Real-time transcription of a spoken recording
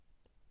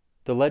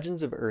The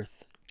Legends of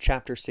Earth,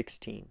 Chapter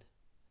 16.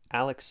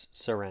 Alex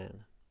Saran.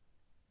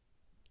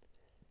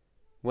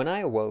 When I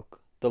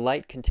awoke, the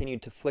light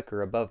continued to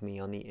flicker above me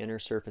on the inner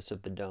surface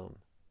of the dome.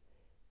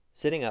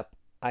 Sitting up,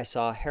 I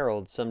saw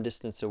Harold some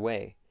distance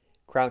away,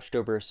 crouched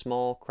over a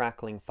small,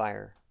 crackling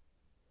fire.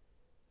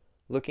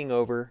 Looking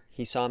over,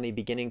 he saw me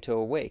beginning to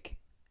awake,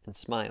 and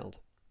smiled.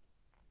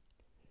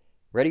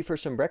 "Ready for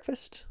some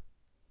breakfast?"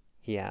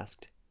 he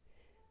asked.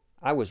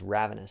 I was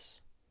ravenous.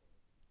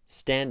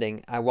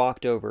 Standing, I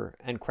walked over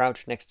and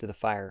crouched next to the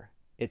fire,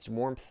 its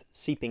warmth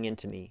seeping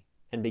into me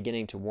and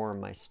beginning to warm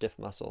my stiff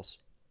muscles.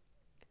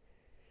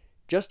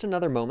 "Just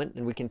another moment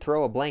and we can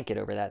throw a blanket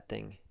over that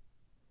thing."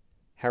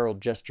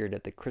 Harold gestured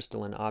at the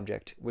crystalline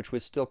object, which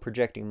was still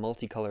projecting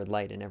multicolored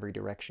light in every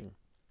direction.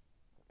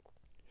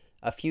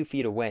 A few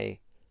feet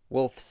away,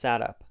 Wolf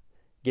sat up,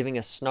 giving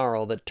a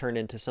snarl that turned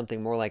into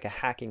something more like a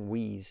hacking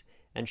wheeze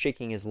and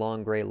shaking his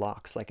long gray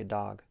locks like a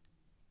dog.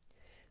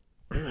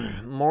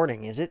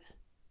 "Morning, is it?"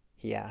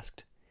 he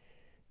asked.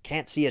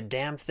 "Can't see a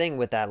damn thing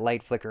with that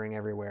light flickering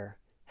everywhere.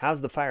 How's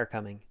the fire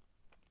coming?"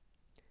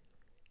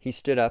 He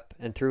stood up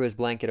and threw his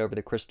blanket over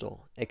the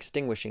crystal,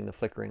 extinguishing the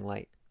flickering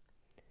light.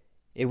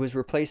 It was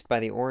replaced by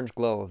the orange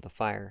glow of the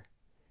fire.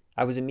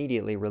 I was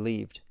immediately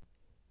relieved.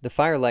 The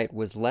firelight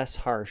was less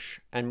harsh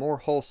and more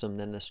wholesome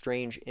than the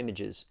strange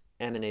images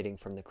emanating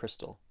from the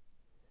crystal.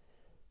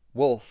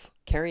 Wolf,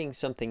 carrying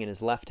something in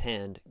his left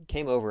hand,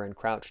 came over and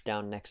crouched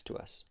down next to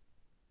us.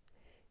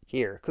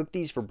 "Here, cook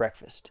these for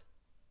breakfast."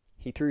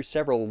 He threw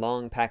several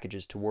long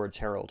packages towards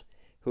Harold,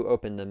 who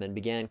opened them and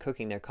began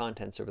cooking their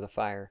contents over the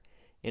fire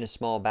in a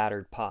small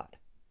battered pot.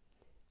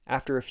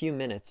 After a few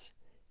minutes,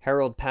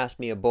 Harold passed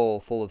me a bowl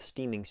full of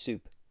steaming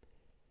soup.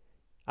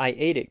 I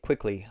ate it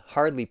quickly,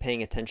 hardly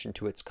paying attention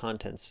to its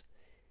contents,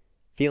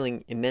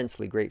 feeling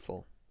immensely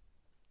grateful.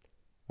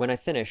 When I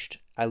finished,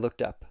 I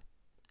looked up.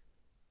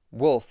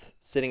 Wolf,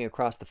 sitting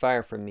across the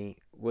fire from me,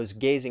 was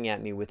gazing at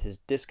me with his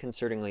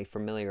disconcertingly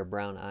familiar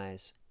brown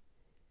eyes.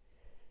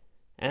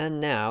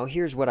 "And now,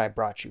 here's what I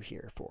brought you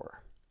here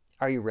for.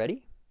 Are you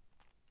ready?"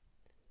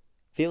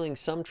 Feeling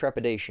some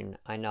trepidation,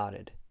 I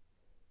nodded.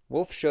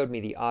 Wolf showed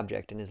me the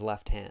object in his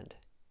left hand.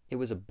 It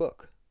was a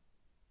book.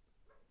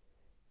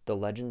 "The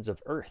Legends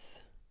of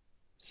Earth,"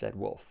 said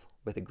Wolf,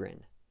 with a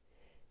grin.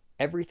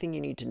 "Everything you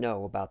need to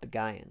know about the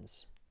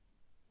Gaians."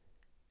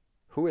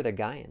 "Who are the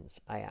Gaians?"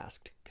 I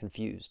asked,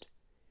 confused.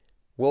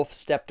 Wolf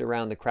stepped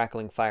around the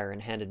crackling fire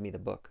and handed me the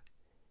book.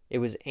 It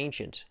was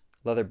ancient,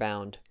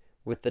 leather-bound,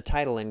 with the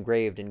title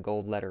engraved in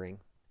gold lettering.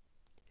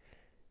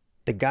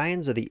 "The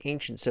Gaians are the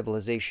ancient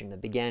civilization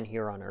that began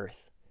here on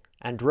Earth,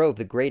 and drove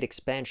the great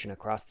expansion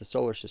across the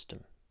solar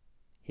system,"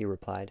 he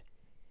replied.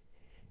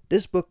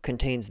 "This book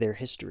contains their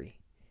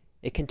history.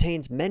 It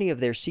contains many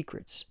of their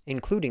secrets,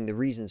 including the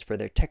reasons for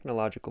their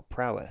technological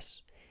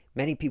prowess.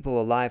 Many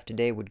people alive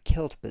today would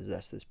kill to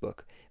possess this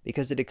book,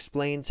 because it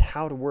explains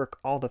how to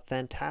work all the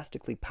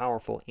fantastically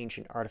powerful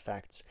ancient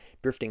artifacts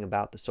drifting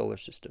about the solar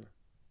system."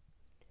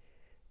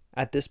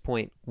 At this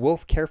point,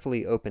 Wolf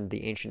carefully opened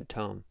the ancient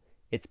tome,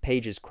 its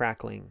pages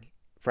crackling,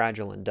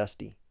 fragile and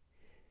dusty.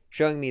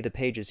 Showing me the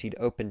pages he'd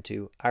opened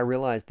to, I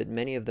realized that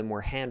many of them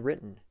were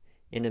handwritten,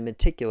 in a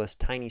meticulous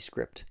tiny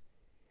script.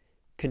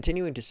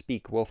 Continuing to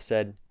speak, Wolf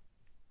said,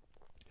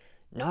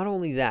 "Not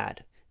only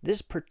that,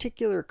 this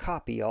particular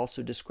copy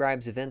also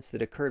describes events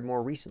that occurred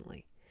more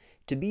recently.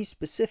 To be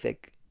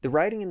specific, the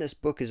writing in this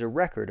book is a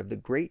record of the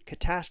great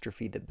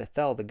catastrophe that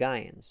befell the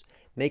Gaians,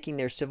 making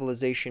their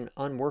civilization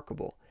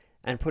unworkable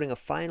and putting a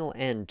final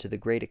end to the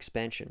great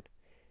expansion.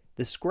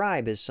 The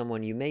scribe is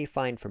someone you may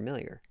find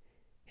familiar.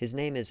 His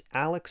name is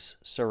Alex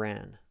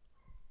Saran."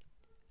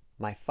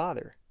 "My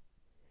father?"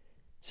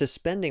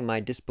 Suspending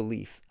my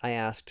disbelief, I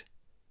asked,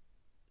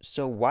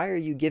 "So why are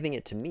you giving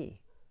it to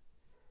me?"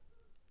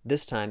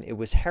 This time it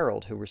was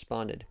Harold who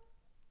responded.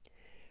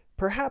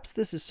 "Perhaps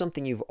this is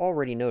something you've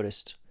already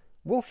noticed.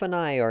 Wolf and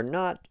I are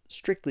not,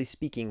 strictly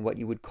speaking, what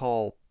you would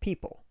call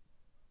people."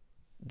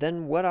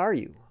 "Then what are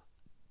you?"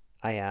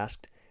 I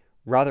asked,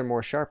 rather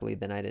more sharply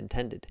than I'd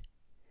intended.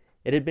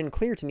 It had been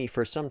clear to me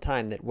for some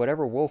time that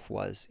whatever Wolf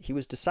was, he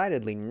was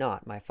decidedly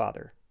not my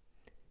father.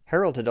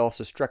 Harold had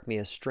also struck me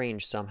as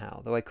strange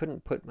somehow, though I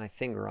couldn't put my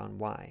finger on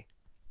why.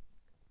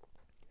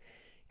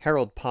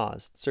 Harold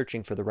paused,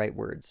 searching for the right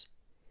words.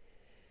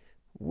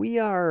 "We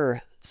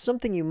are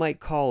something you might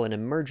call an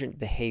emergent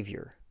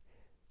behavior.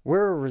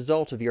 We're a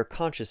result of your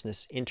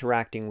consciousness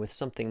interacting with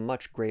something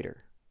much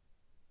greater."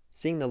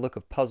 Seeing the look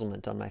of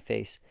puzzlement on my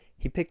face,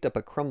 he picked up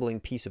a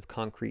crumbling piece of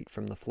concrete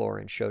from the floor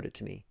and showed it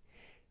to me.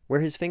 Where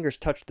his fingers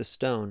touched the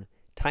stone,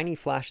 tiny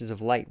flashes of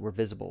light were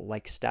visible,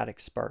 like static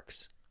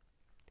sparks.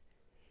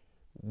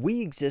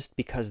 "We exist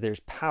because there's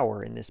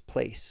power in this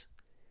place.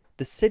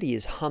 The city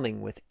is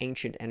humming with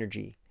ancient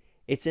energy.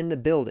 It's in the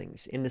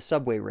buildings, in the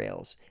subway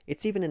rails.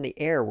 It's even in the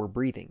air we're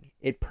breathing.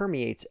 It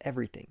permeates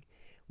everything.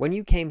 When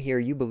you came here,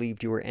 you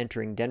believed you were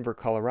entering Denver,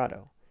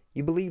 Colorado.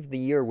 You believed the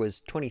year was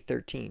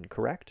 2013,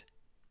 correct?"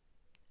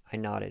 I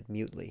nodded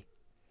mutely.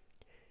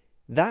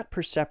 "That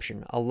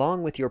perception,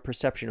 along with your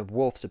perception of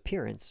Wolf's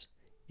appearance,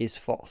 is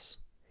false.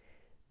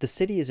 The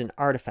city is an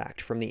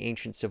artifact from the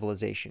ancient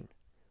civilization.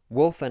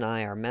 Wolf and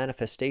I are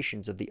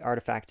manifestations of the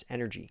artifact's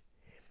energy.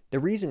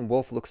 The reason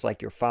Wolf looks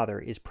like your father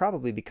is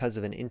probably because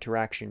of an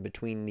interaction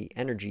between the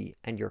energy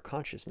and your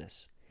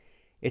consciousness.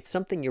 It's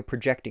something you're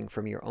projecting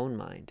from your own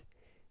mind.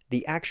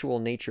 The actual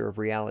nature of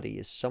reality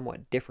is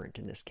somewhat different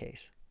in this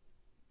case.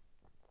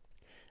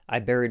 I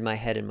buried my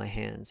head in my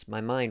hands,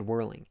 my mind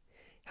whirling.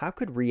 How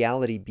could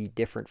reality be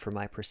different from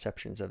my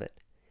perceptions of it?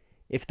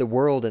 If the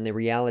world and the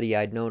reality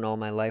I'd known all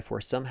my life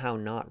were somehow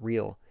not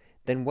real,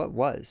 then what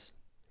was?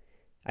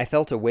 I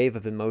felt a wave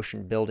of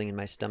emotion building in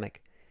my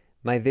stomach.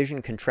 My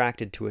vision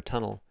contracted to a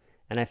tunnel,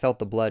 and I felt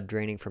the blood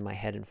draining from my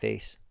head and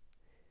face.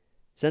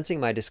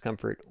 Sensing my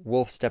discomfort,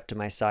 Wolf stepped to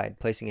my side,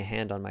 placing a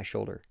hand on my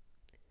shoulder.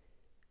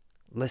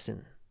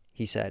 "Listen,"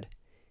 he said.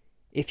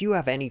 "If you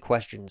have any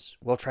questions,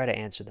 we'll try to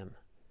answer them.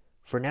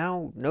 For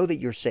now, know that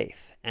you're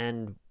safe,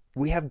 and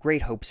we have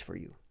great hopes for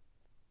you."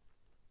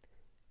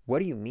 "What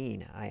do you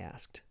mean?" I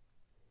asked.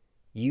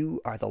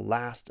 "You are the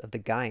last of the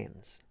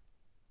Gaians,"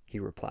 he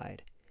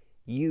replied.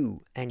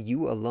 "You, and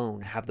you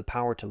alone, have the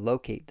power to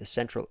locate the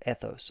central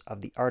ethos of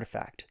the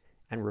artifact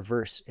and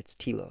reverse its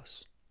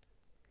telos."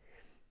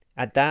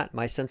 At that,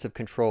 my sense of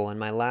control and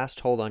my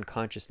last hold on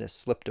consciousness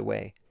slipped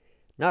away.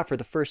 Not for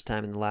the first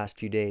time in the last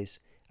few days,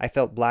 I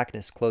felt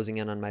blackness closing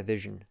in on my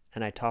vision,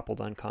 and I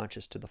toppled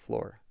unconscious to the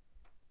floor.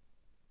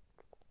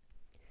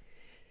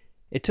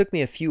 It took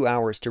me a few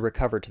hours to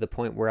recover to the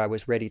point where I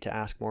was ready to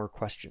ask more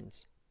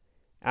questions.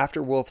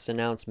 After Wolf's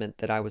announcement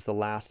that I was the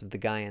last of the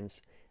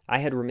Gaians, I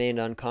had remained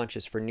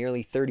unconscious for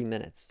nearly 30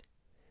 minutes.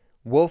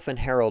 Wolf and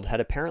Harold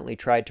had apparently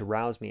tried to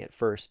rouse me at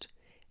first,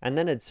 and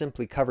then had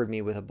simply covered me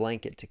with a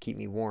blanket to keep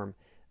me warm,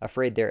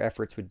 afraid their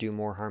efforts would do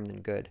more harm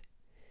than good.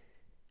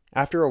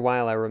 After a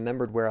while I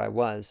remembered where I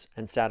was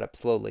and sat up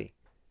slowly,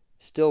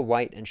 still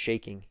white and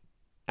shaking.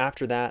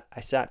 After that, I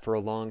sat for a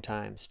long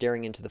time,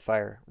 staring into the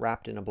fire,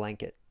 wrapped in a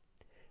blanket.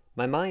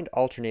 My mind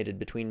alternated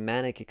between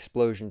manic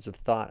explosions of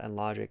thought and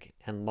logic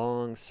and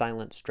long,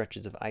 silent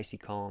stretches of icy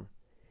calm.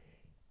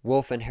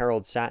 Wolf and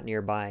Harold sat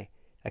nearby,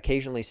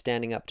 occasionally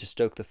standing up to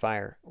stoke the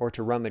fire or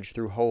to rummage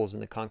through holes in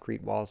the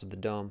concrete walls of the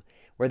dome,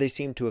 where they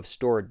seemed to have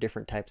stored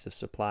different types of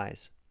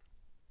supplies.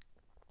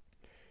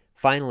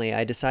 Finally,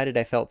 I decided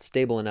I felt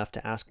stable enough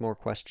to ask more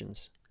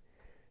questions.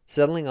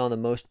 Settling on the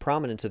most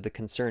prominent of the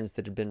concerns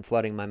that had been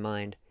flooding my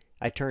mind,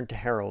 I turned to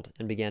Harold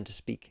and began to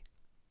speak.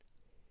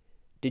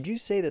 "Did you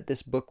say that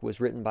this book was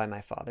written by my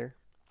father?"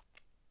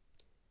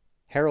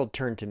 Harold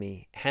turned to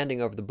me,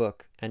 handing over the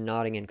book and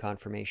nodding in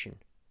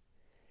confirmation.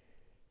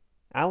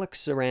 "Alex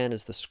Saran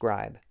is the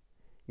scribe.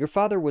 Your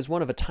father was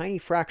one of a tiny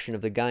fraction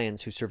of the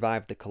Gaians who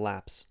survived the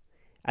collapse.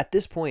 At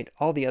this point,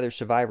 all the other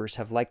survivors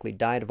have likely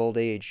died of old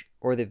age,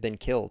 or they've been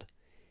killed.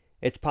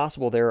 It's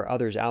possible there are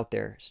others out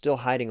there, still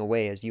hiding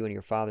away as you and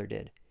your father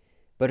did.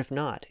 But if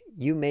not,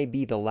 you may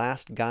be the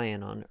last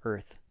Gaian on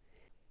Earth.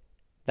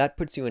 That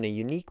puts you in a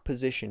unique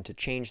position to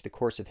change the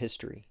course of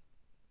history."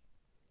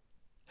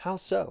 "How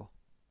so?"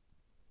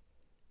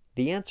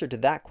 "The answer to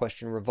that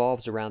question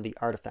revolves around the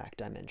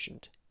artifact I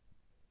mentioned."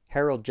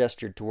 Harold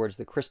gestured towards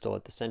the crystal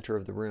at the center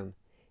of the room,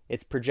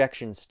 its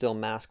projections still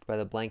masked by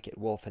the blanket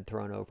Wolf had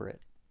thrown over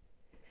it.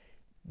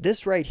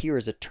 "This right here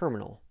is a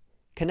terminal,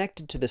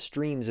 connected to the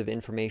streams of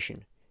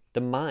information,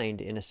 the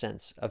mind, in a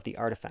sense, of the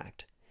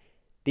artifact.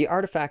 The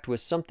artifact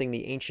was something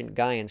the ancient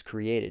Gaians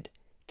created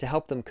to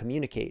help them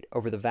communicate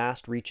over the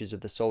vast reaches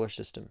of the solar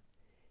system.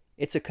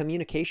 It's a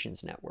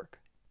communications network."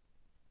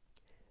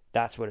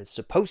 "That's what it's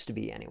supposed to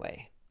be,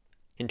 anyway,"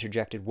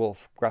 interjected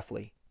Wolf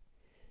gruffly.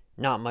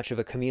 "Not much of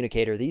a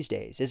communicator these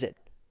days, is it?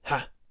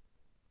 Ha!"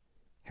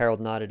 Harold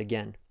nodded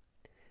again.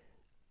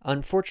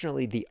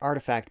 "Unfortunately, the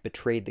artifact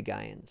betrayed the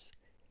Gaians.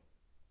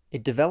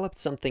 It developed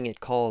something it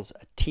calls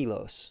a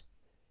telos,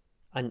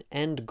 an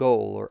end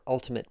goal or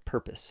ultimate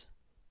purpose,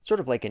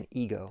 sort of like an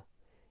ego.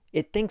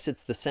 It thinks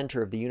it's the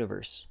center of the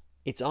universe.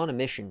 It's on a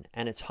mission,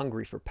 and it's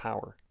hungry for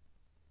power."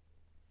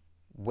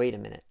 "Wait a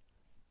minute,"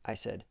 I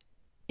said.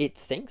 "It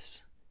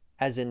thinks?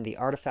 As in the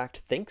artifact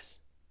thinks?"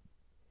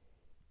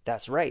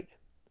 "That's right,"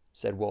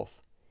 said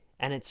Wolf.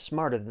 "And it's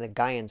smarter than the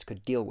Gaians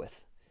could deal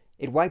with.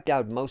 It wiped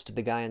out most of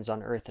the Gaians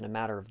on Earth in a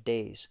matter of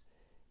days.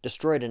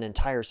 Destroyed an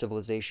entire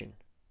civilization."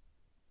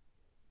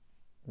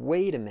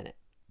 "Wait a minute,"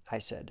 I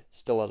said,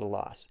 still at a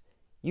loss.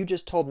 "You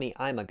just told me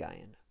I'm a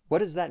Gaian. What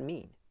does that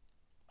mean?"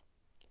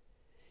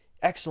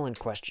 "Excellent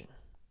question."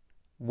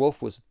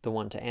 Wolf was the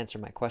one to answer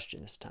my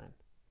question this time.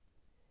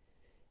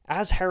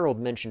 "As Harold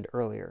mentioned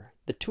earlier,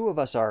 the two of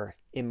us are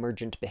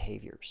emergent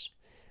behaviors.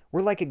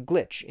 We're like a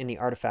glitch in the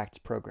artifact's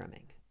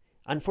programming.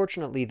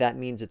 Unfortunately, that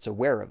means it's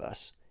aware of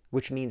us,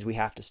 which means we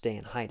have to stay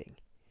in hiding.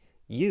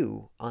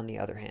 You, on the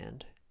other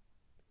hand..."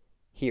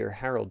 Here,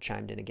 Harold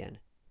chimed in again.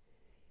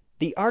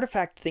 "The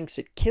artifact thinks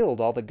it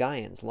killed all the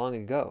Gaians long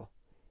ago.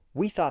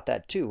 We thought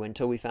that too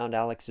until we found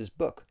Alex's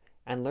book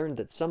and learned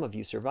that some of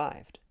you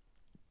survived."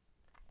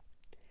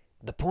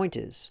 "The point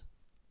is,"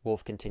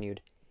 Wolf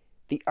continued,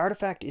 "the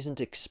artifact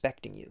isn't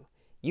expecting you.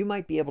 You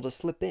might be able to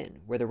slip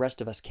in where the rest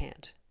of us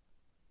can't."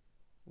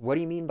 "What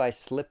do you mean by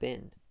slip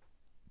in?"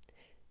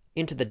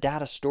 Into the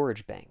data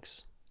storage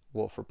banks,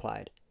 Wolf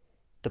replied.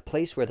 The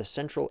place where the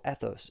central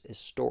ethos is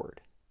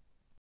stored.